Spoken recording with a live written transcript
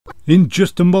In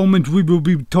just a moment, we will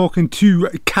be talking to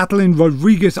Katalin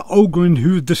Rodriguez-Ogren,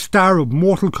 who is the star of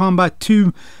Mortal Kombat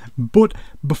 2. But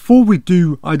before we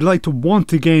do, I'd like to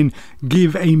once again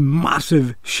give a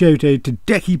massive shout out to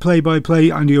Decky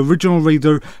Play-by-Play and the original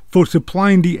Razor for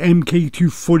supplying the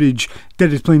MK2 footage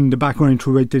that is playing in the background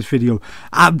throughout this video.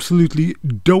 Absolutely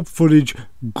dope footage,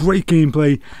 great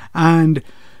gameplay, and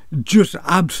just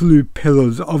absolute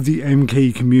pillars of the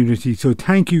MK community. So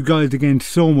thank you guys again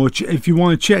so much. If you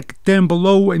want to check down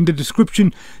below in the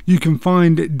description, you can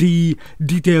find the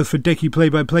details for Decky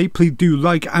Play-by-Play. Please do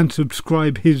like and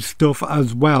subscribe his stuff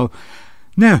as well.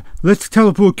 Now let's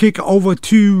teleport kick over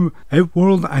to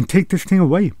Outworld and take this thing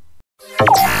away. Flirt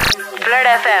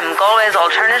FM, Galway's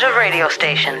alternative radio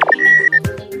station.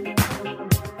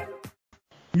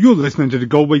 You're listening to the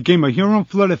Galway Gamer here on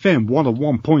Flirt FM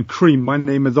 101.3. My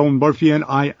name is Owen Murphy and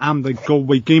I am the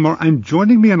Galway Gamer, and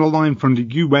joining me on the line from the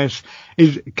US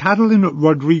is Katalin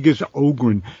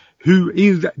Rodriguez-Ogren, who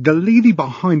is the lady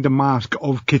behind the mask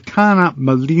of Kitana,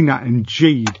 Melina and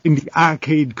Jade in the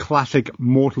arcade classic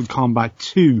Mortal Kombat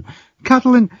 2.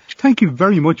 Katalin, thank you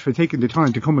very much for taking the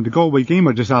time to come on the Galway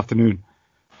Gamer this afternoon.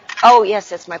 Oh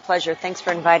yes, it's my pleasure. Thanks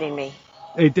for inviting me.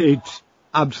 It's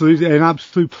absolutely an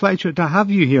absolute pleasure to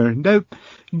have you here. Now,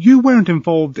 you weren't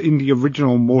involved in the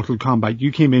original Mortal Kombat.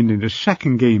 You came in the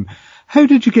second game. How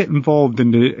did you get involved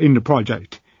in the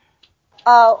project?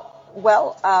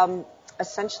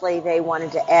 Essentially they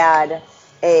wanted to add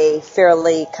a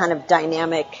fairly kind of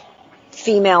dynamic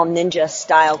female ninja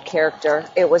style character.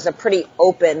 It was a pretty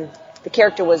open, the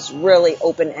character was really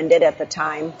open-ended at the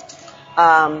time.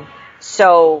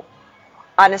 So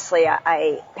honestly,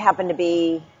 I happened to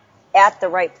be at the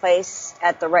right place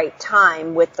at the right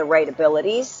time with the right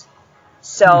abilities.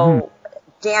 So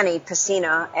Danny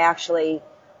Pacina actually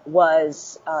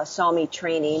saw me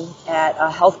training at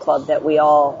a health club that we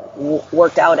all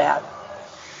worked out at,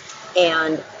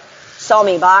 and saw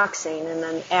me boxing and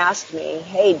then asked me,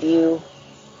 hey, do you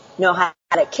know how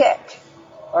to kick,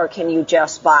 or can you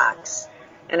just box?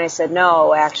 And I said,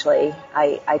 no, actually,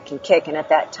 I can kick. And at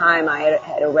that time I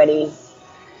had already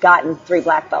gotten 3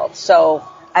 black belts. So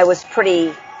I was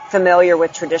pretty familiar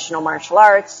with traditional martial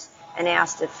arts, and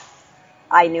asked if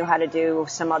I knew how to do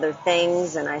some other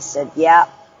things, and I said, yeah.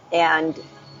 And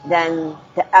then,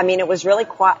 it was really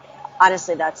quite,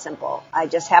 honestly, that simple. I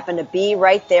just happened to be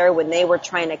right there when they were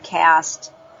trying to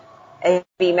cast a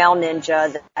female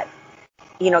ninja that,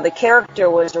 the character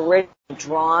was originally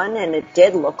drawn, and it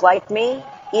did look like me,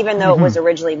 even though it was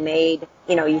originally made,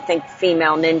 you think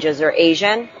female ninjas are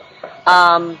Asian.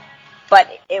 But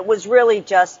it was really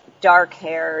just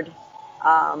dark-haired,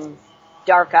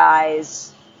 dark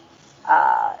eyes,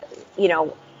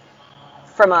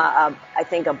 from I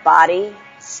think a body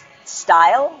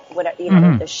style,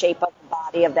 the shape of the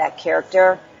body of that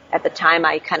character. At the time,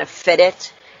 I kind of fit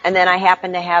it. And then I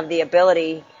happened to have the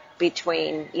ability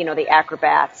between, the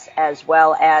acrobats as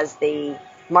well as the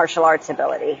martial arts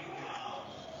ability.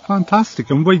 Fantastic.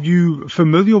 And were you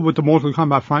familiar with the Mortal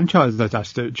Kombat franchise at that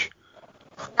stage?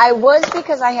 I was,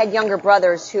 because I had younger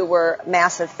brothers who were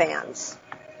massive fans.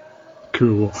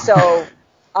 Cool. So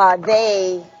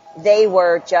they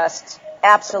were just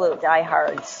absolute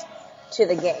diehards to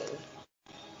the game.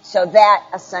 So that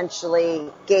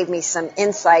essentially gave me some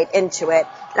insight into it.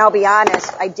 And I'll be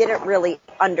honest, I didn't really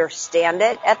understand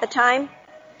it at the time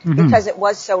because it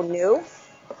was so new.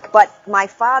 But my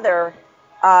father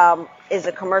is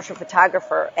a commercial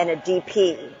photographer and a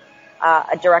DP,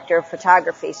 a director of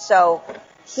photography. So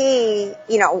he,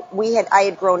 I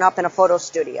had grown up in a photo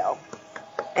studio,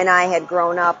 and I had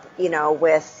grown up,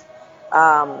 with,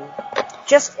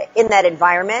 just in that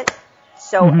environment.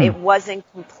 So it wasn't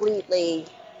completely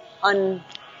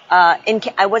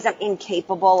I wasn't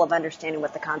incapable of understanding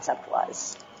what the concept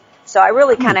was. So I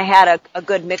really kind of had a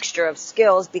good mixture of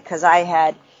skills, because I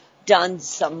had done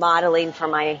some modeling for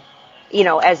my,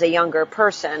 as a younger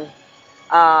person.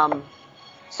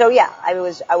 So yeah, I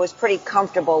was pretty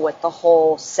comfortable with the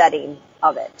whole setting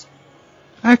of it.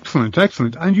 Excellent.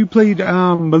 And you played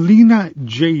Melina,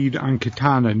 Jade and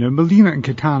Kitana. Now, Melina and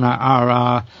Kitana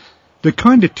are the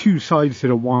kind of two sides to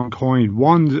the one coin.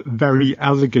 One's very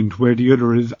elegant, where the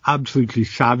other is absolutely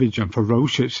savage and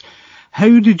ferocious.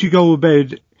 How did you go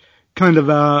about kind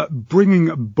of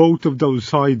bringing both of those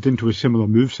sides into a similar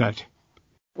moveset?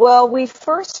 Well, we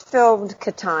first filmed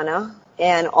Kitana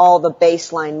and all the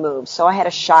baseline moves. So I had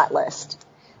a shot list,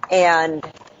 and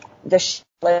the shot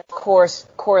list, of course,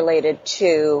 correlated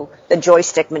to the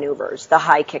joystick maneuvers, the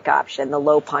high kick option, the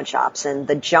low punch option,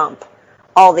 the jump,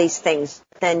 all these things.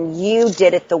 Then you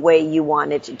did it the way you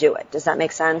wanted to do it. Does that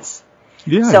make sense?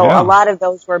 Yeah, so yeah. a lot of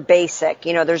those were basic.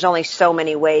 You know, there's only so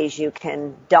many ways you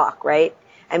can duck, right?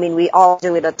 I mean, we all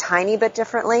do it a tiny bit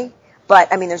differently,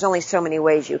 but I mean, there's only so many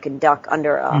ways you can duck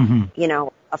under you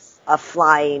know, a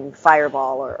flying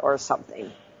fireball or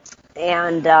something.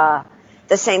 And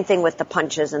the same thing with the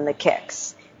punches and the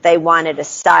kicks. They wanted a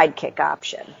side kick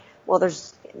option. Well,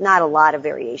 there's not a lot of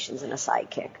variations in a side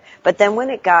kick. But then when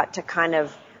it got to kind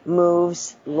of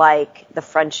moves like the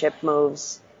friendship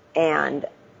moves and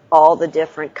all the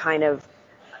different kind of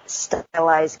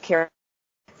stylized characters,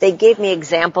 they gave me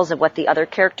examples of what the other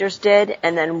characters did.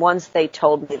 And then once they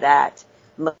told me that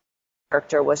my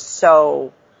character was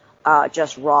so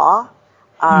just raw,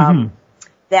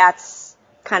 that's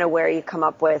kind of where you come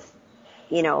up with,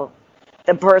 you know,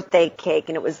 the birthday cake.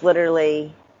 And it was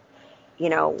literally, you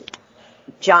know,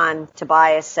 John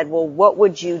Tobias said, well, what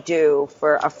would you do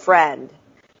for a friend?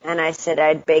 And I said,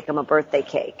 I'd bake him a birthday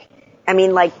cake. I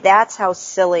mean, like, that's how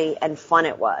silly and fun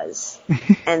it was.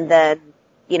 And then,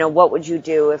 you know, what would you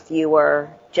do if you were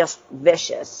just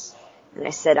vicious? And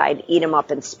I said, I'd eat him up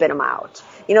and spit him out.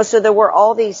 You know, so there were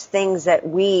all these things that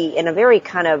we, in a very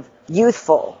kind of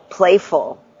youthful,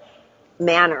 playful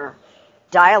manner,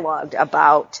 dialogued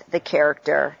about the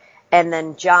character. And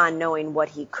then John, knowing what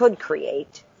he could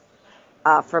create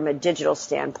from a digital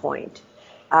standpoint,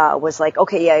 was like,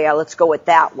 okay, yeah, let's go with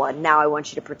that one. Now I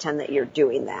want you to pretend that you're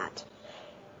doing that.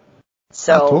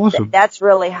 So that's awesome. That's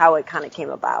really how it kind of came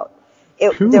about.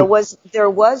 Cool. There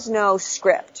was no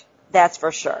script, that's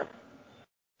for sure.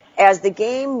 As the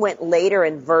game went later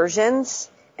in versions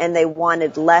and they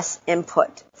wanted less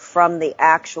input from the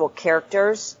actual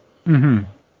characters,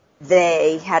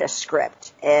 they had a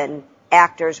script and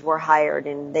actors were hired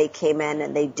and they came in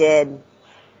and they did,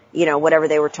 you know, whatever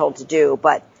they were told to do.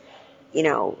 But, you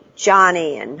know,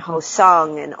 Johnny and Ho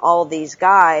Sung and all these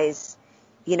guys,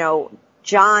 you know,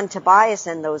 John Tobias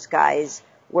and those guys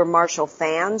were martial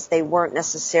fans. They weren't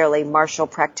necessarily martial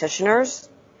practitioners.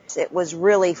 It was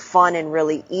really fun and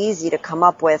really easy to come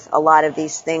up with a lot of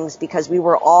these things because we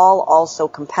were all also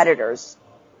competitors.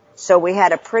 So we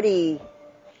had a pretty,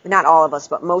 not all of us,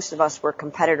 but most of us were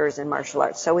competitors in martial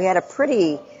arts. So we had a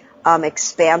pretty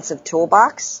expansive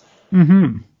toolbox,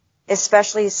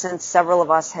 especially since several of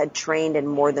us had trained in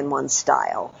more than one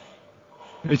style.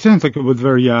 It sounds like it was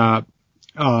very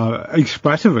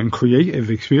expressive and creative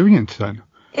experience then.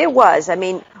 It was. I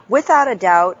mean, without a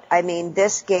doubt, I mean,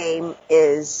 this game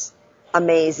is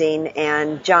amazing,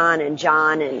 and John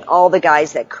and all the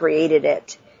guys that created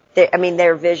it,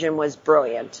 their vision was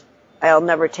brilliant. I'll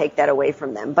never take that away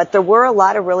from them. But there were a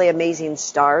lot of really amazing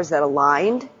stars that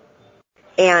aligned,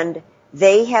 and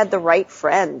they had the right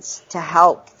friends to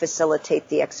help facilitate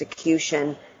the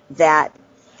execution that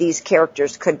these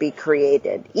characters could be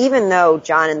created. Even though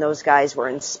John and those guys were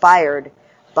inspired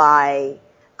by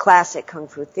classic Kung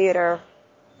Fu theater,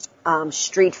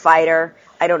 Street Fighter.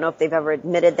 I don't know if they've ever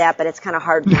admitted that, but it's kind of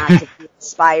hard not to be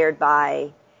inspired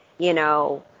by, you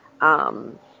know,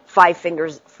 Five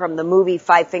Fingers, from the movie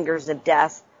Five Fingers of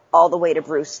Death, all the way to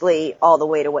Bruce Lee, all the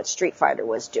way to what Street Fighter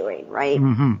was doing, right?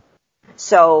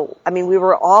 So, I mean, we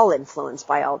were all influenced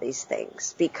by all these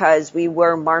things because we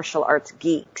were martial arts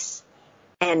geeks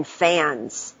and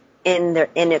fans in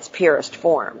its purest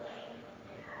form.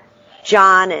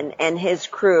 John and his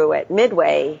crew at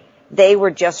Midway, they were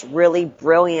just really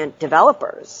brilliant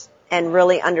developers and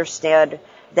really understood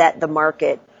that the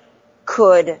market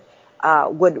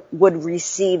would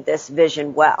receive this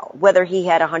vision well. Whether he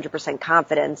had 100%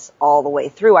 confidence all the way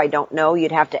through, I don't know.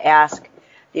 You'd have to ask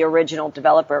the original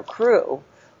developer crew.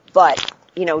 But,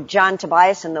 you know, John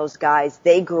Tobias and those guys,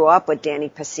 they grew up with Danny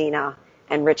Pacina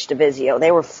and Rich DeVizio.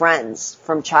 They were friends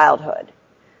from childhood.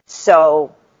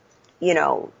 So, you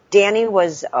know, Danny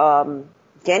was kind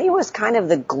of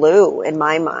the glue in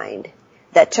my mind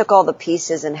that took all the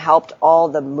pieces and helped all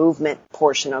the movement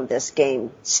portion of this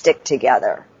game stick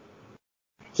together.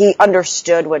 He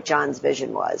understood what John's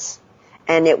vision was.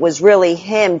 And it was really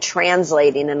him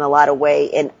translating in a lot of way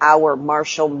in our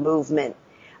martial movement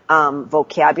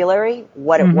vocabulary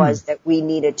what it was that we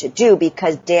needed to do,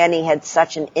 because Danny had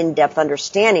such an in-depth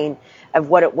understanding of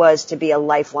what it was to be a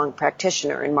lifelong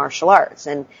practitioner in martial arts.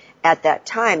 And at that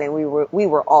time, and we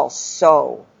were all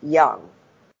so young.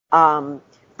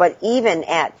 But even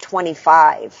at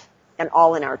 25 and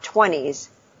all in our 20s,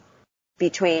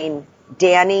 between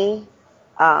Danny,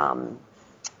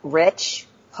 Rich,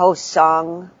 Ho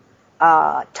Sung,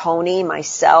 Tony,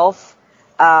 myself,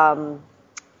 who am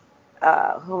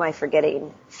I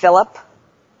forgetting? Philip.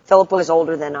 Philip was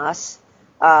older than us.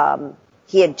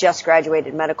 He had just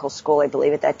graduated medical school, I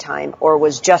believe, at that time, or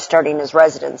was just starting his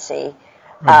residency.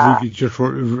 I believe you just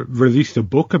released a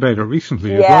book about it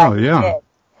recently as Yeah, well, he yeah. did.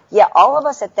 Yeah, all of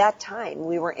us at that time,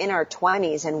 we were in our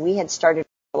 20s, and we had started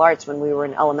martial arts when we were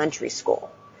in elementary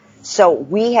school. So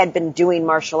we had been doing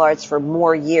martial arts for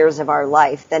more years of our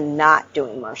life than not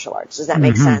doing martial arts. Does that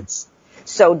make sense?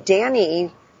 So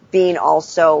Danny, being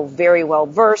also very well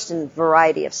versed in a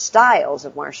variety of styles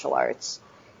of martial arts,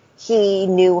 he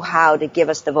knew how to give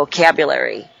us the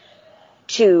vocabulary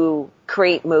to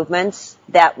create movements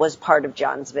that was part of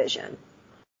John's vision.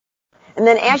 And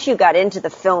then as you got into the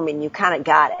filming, you kind of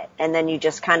got it. And then you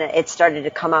just it started to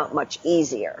come out much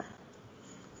easier.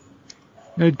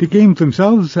 The games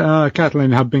themselves,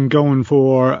 Katalin, have been going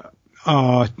for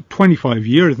 25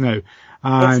 years now.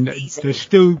 And they're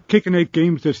still kicking out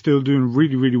games. They're still doing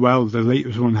really, really well. The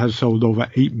latest one has sold over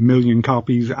 8 million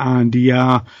copies. And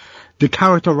the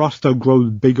character roster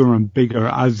grows bigger and bigger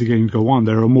as the games go on.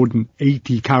 There are more than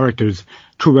 80 characters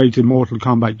throughout the Mortal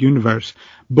Kombat universe.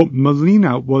 But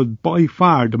Melina was by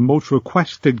far the most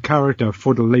requested character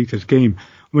for the latest game.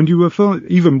 When you were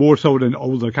even more so than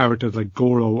older characters like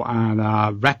Goro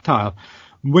and Reptile,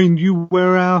 when you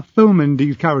were filming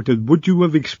these characters, would you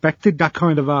have expected that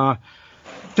kind of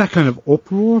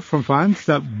uproar from fans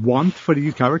that want for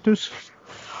these characters?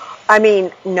 I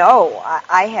mean, no.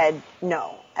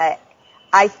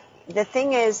 The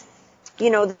thing is,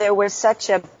 there was such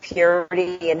a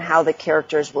purity in how the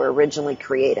characters were originally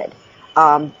created.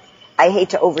 I hate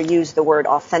to overuse the word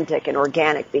authentic and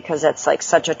organic because that's like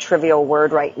such a trivial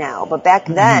word right now. But back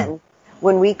then,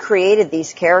 when we created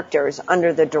these characters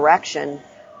under the direction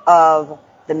of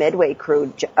the Midway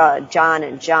crew, John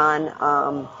and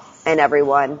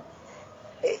everyone,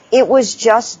 it was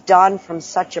just done from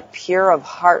such a pure of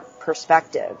heart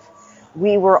perspective.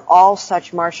 We were all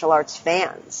such martial arts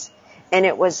fans. And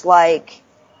it was like,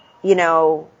 it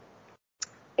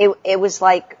was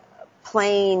like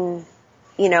playing,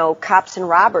 cops and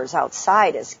robbers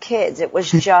outside as kids. It was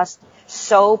just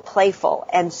so playful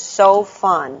and so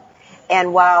fun.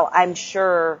 And while I'm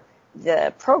sure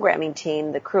the programming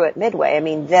team, the crew at Midway, I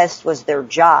mean, this was their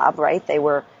job, right? They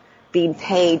were being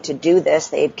paid to do this.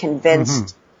 They had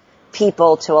convinced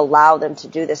people to allow them to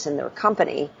do this in their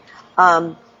company.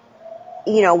 While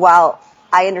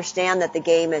I understand that the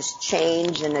game has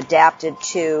changed and adapted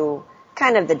to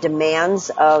kind of the demands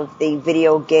of the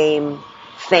video game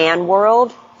fan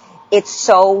world, it's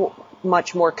so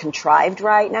much more contrived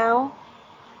right now,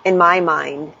 in my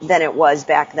mind, than it was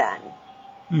back then.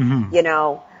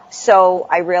 So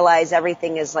I realize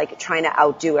everything is like trying to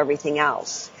outdo everything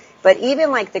else. But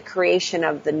even like the creation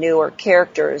of the newer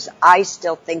characters, I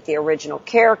still think the original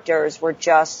characters were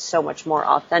just so much more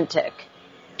authentic.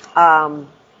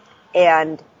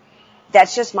 And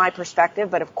that's just my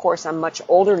perspective, but of course I'm much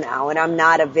older now and I'm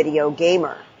not a video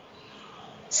gamer.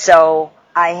 So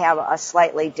I have a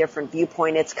slightly different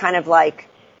viewpoint. It's kind of like,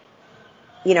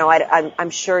 I'm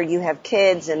sure you have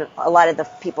kids and a lot of the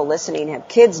people listening have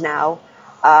kids now.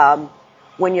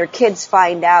 When your kids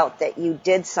find out that you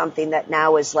did something that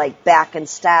now is like back in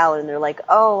style and they're like,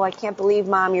 oh, I can't believe,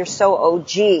 Mom, you're so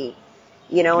OG, and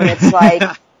it's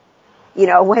like,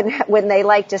 when they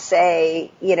like to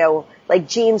say, like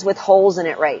jeans with holes in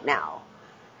it right now,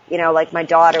 like my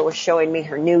daughter was showing me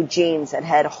her new jeans that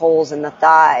had holes in the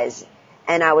thighs.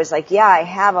 And I was like, yeah, I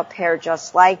have a pair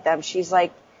just like them. She's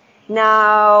like,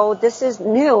 no, this is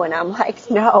new. And I'm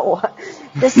like, no,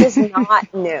 this is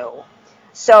not new.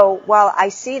 So while I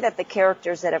see that the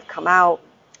characters that have come out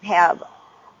have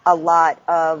a lot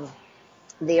of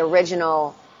the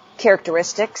original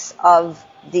characteristics of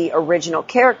the original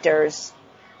characters,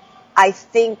 I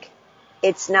think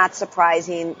it's not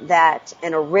surprising that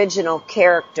an original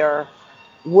character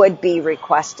would be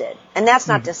requested. And that's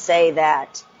not to say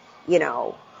that,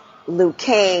 Liu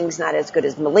Kang's not as good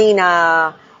as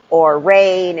Melina or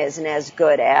Rain isn't as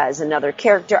good as another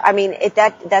character. I mean,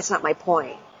 that's not my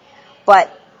point.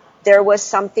 But there was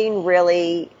something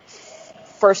really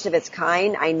first of its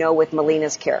kind, I know, with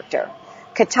Melina's character.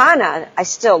 Kitana, I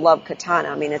still love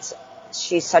Kitana. I mean,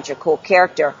 she's such a cool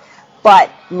character. But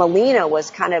Melina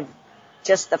was kind of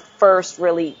just the first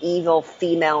really evil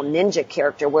female ninja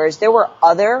character, whereas there were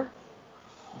other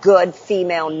good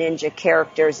female ninja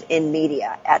characters in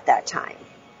media at that time.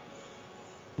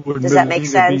 Does that make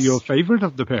sense? Would be your favorite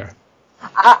of the pair?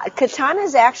 Kitana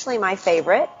is actually my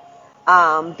favorite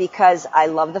because I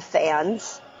love the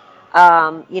fans.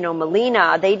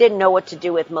 Melina, they didn't know what to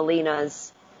do with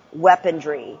Melina's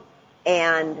weaponry.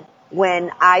 And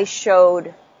when I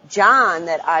showed John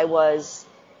that I was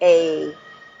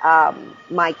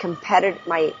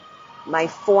my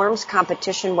forms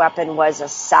competition weapon was a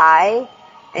sais,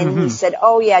 and he said,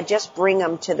 oh yeah, just bring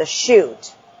them to the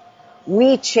shoot.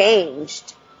 we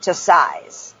changed to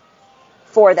sais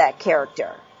for that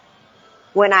character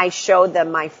when I showed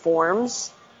them my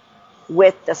forms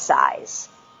with the sais.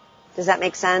 Does that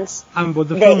make sense? And were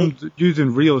the films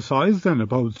using real sais then,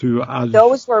 opposed to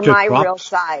those were my props? real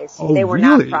sais. Oh, they were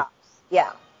really? not props.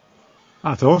 Yeah.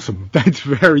 That's awesome. That's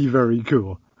very, very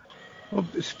cool. Well,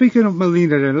 speaking of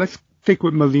Melina then, let's stick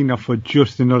with Melina for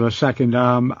just another second.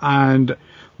 And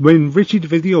when Richie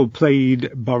DeVideo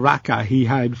played Baraka, he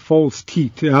had false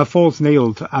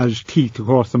nails as teeth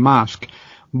across the mask.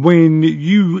 When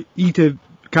you eat a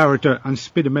character and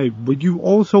spit him out, were you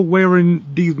also wearing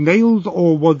these nails,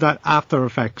 or was that After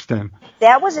Effects then?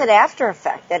 That was an After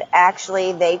Effect that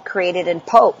actually they created in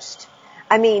post.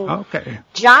 I mean, okay.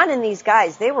 John and these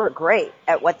guys, they were great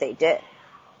at what they did.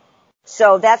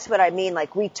 So that's what I mean,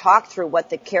 like we talked through what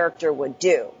the character would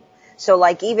do. So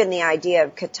like even the idea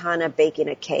of Kitana baking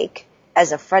a cake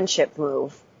as a friendship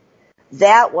move,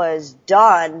 that was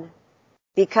done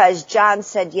because John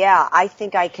said, yeah, I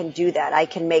think I can do that. I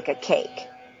can make a cake.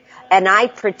 And I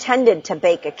pretended to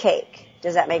bake a cake.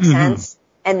 Does that make sense?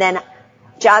 And then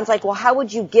John's like, well, how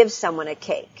would you give someone a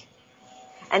cake?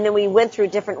 And then we went through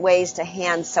different ways to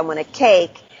hand someone a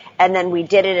cake. And then we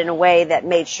did it in a way that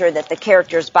made sure that the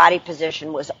character's body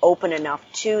position was open enough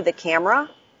to the camera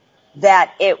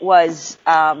that it was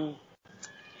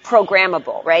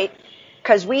programmable, right?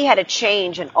 Because we had to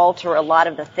change and alter a lot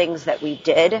of the things that we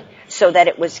did so that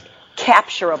it was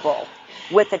capturable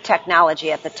with the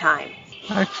technology at the time.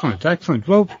 Excellent, excellent.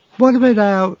 Well, what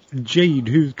about Jade,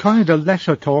 who's kind of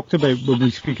lesser talked about when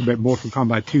we speak about Mortal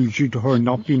Kombat 2 due to her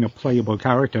not being a playable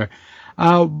character?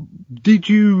 Did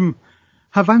you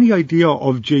have any idea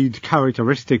of Jade's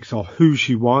characteristics or who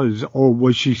she was, or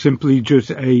was she simply just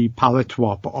a palette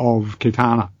swap of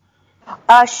Kitana?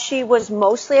 She was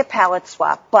mostly a palette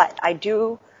swap, but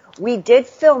we did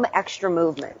film extra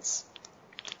movements.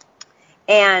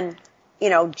 And,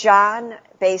 John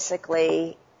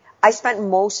basically, I spent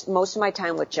most of my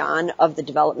time with John of the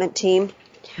development team.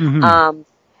 And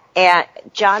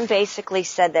John basically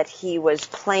said that he was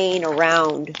playing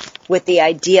around with the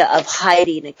idea of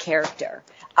hiding a character.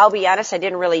 I'll be honest, I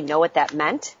didn't really know what that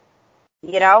meant,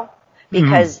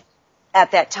 because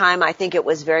at that time I think it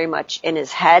was very much in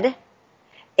his head.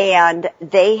 And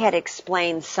they had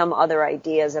explained some other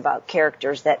ideas about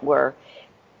characters that were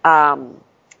kind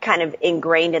of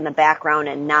ingrained in the background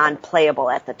and non-playable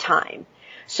at the time.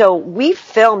 So we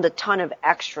filmed a ton of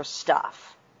extra stuff.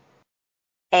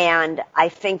 And I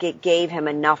think it gave him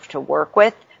enough to work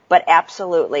with. But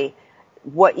absolutely,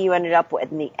 what you ended up with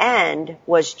in the end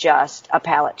was just a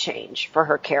palette change for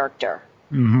her character.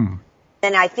 And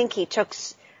I think he took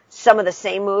some of the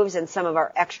same moves and some of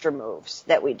our extra moves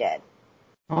that we did.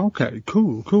 Okay,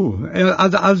 cool.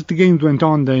 As the games went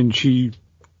on, then she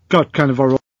got kind of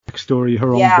her own backstory,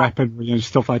 her own weaponry and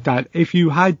stuff like that. If you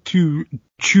had to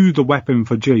choose a weapon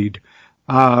for Jade,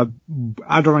 are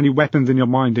there any weapons in your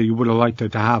mind that you would have liked her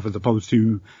to have as opposed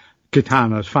to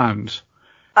Kitana's fans?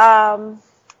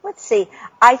 Let's see.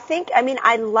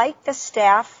 I like the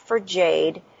staff for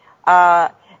Jade.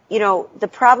 The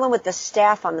problem with the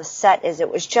staff on the set is it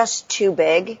was just too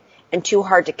big and too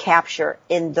hard to capture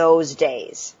in those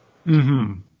days.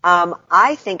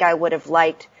 I think I would have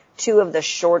liked two of the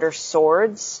shorter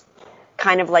swords,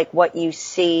 kind of like what you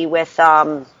see with,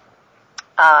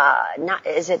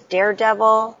 is it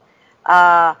Daredevil?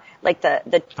 Like the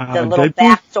little Deadpool?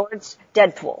 back swords?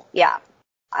 Deadpool, yeah.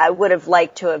 I would have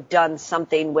liked to have done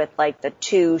something with like the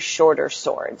two shorter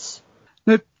swords.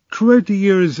 Now, throughout the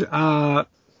years,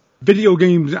 video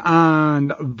games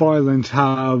and violence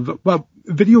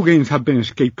video games have been a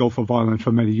scapegoat for violence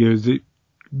for many years. The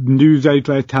news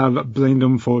outlets have blamed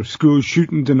them for school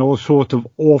shootings and all sorts of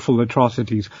awful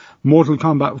atrocities. Mortal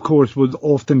Kombat, of course, was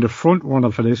often the front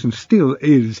runner for this and still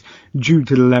is due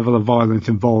to the level of violence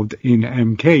involved in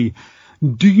MK.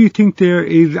 Do you think there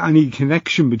is any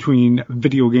connection between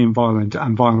video game violence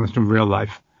and violence in real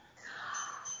life?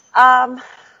 I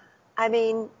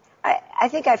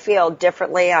think I feel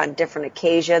differently on different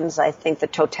occasions. I think the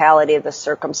totality of the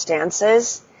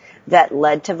circumstances that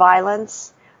led to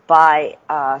violence by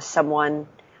someone,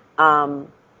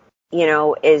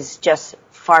 is just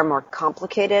far more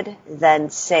complicated than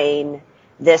saying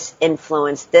this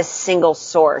single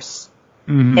source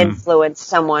influenced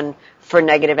someone for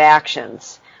negative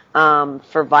actions,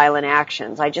 for violent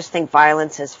actions. I just think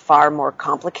violence is far more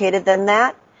complicated than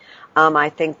that. I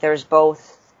think there's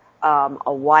both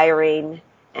a wiring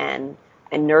and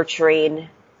a nurturing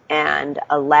and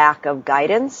a lack of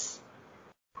guidance.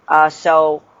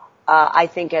 So I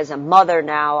think as a mother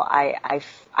now,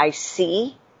 I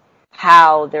see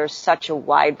how there's such a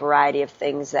wide variety of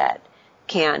things that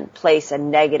can place a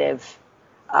negative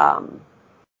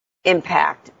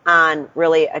impact on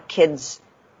really a kid's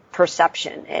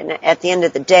perception. And at the end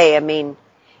of the day, I mean,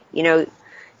 you know,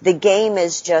 the game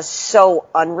is just so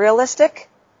unrealistic.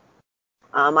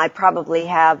 I probably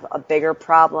have a bigger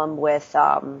problem with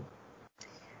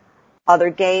other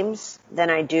games than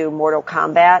I do Mortal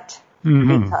Kombat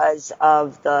because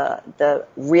of the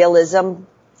realism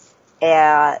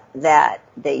that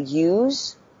they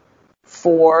use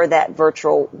for that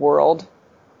virtual world.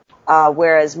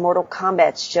 Whereas Mortal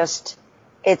Kombat's just,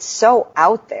 it's so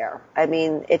out there. I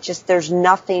mean, there's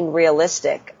nothing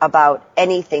realistic about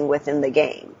anything within the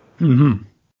game.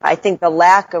 I think the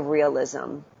lack of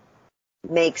realism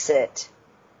makes it,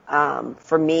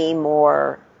 for me,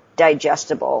 more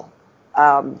digestible.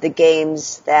 The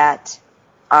games that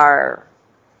are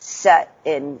set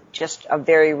in just a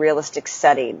very realistic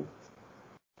setting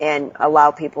and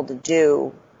allow people to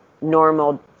do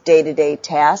normal day-to-day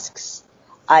tasks,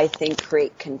 I think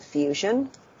create confusion.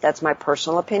 That's my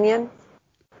personal opinion.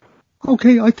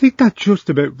 Okay, I think that just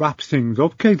about wraps things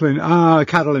up,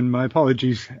 Katalin, my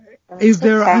apologies. Is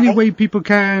there any way people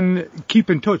can keep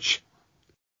in touch?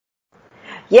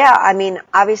 Yeah, I mean,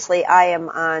 obviously I am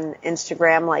on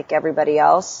Instagram like everybody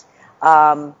else.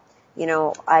 You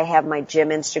know, I have my gym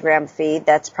Instagram feed.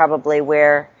 That's probably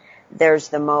where there's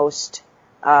the most,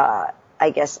 I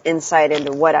guess, insight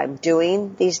into what I'm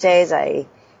doing these days. I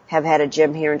have had a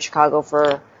gym here in Chicago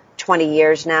for 20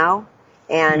 years now,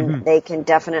 and they can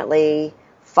definitely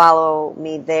follow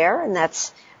me there. And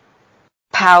that's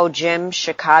POW Gym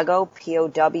Chicago,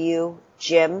 POW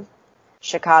Gym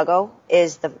Chicago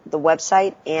is the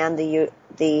website and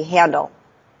the handle.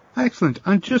 Excellent.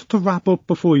 And just to wrap up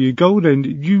before you go then,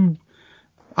 you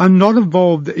are not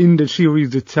involved in the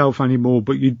series itself anymore,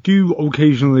 but you do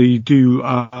occasionally do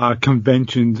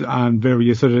conventions and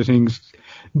various other things.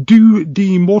 Do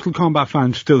the Mortal Kombat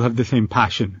fans still have the same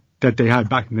passion that they had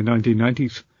back in the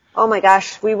 1990s? Oh my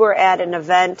gosh, we were at an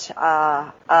event,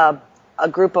 a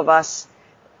group of us,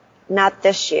 not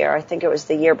this year, I think it was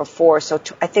the year before, so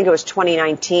I think it was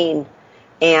 2019,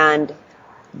 and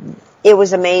it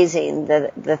was amazing,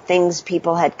 the things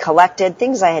people had collected,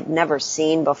 things I had never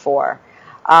seen before,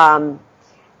 and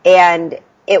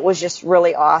it was just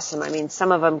really awesome. I mean,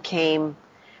 some of them came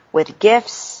with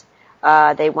gifts,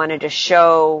 they wanted to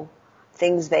show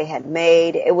things they had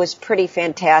made. It was pretty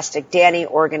fantastic. Danny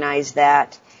organized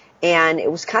that, and it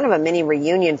was kind of a mini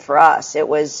reunion for us. It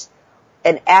was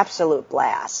an absolute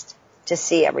blast to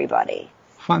see everybody.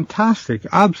 Fantastic.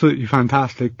 Absolutely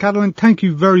fantastic. Katalin, thank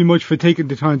you very much for taking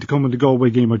the time to come on the Galway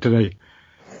Gamer today.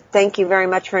 Thank you very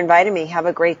much for inviting me. Have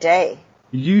a great day.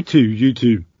 You too, you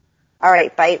too. All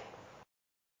right, bye.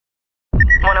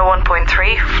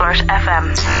 101.3 Flirt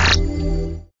FM.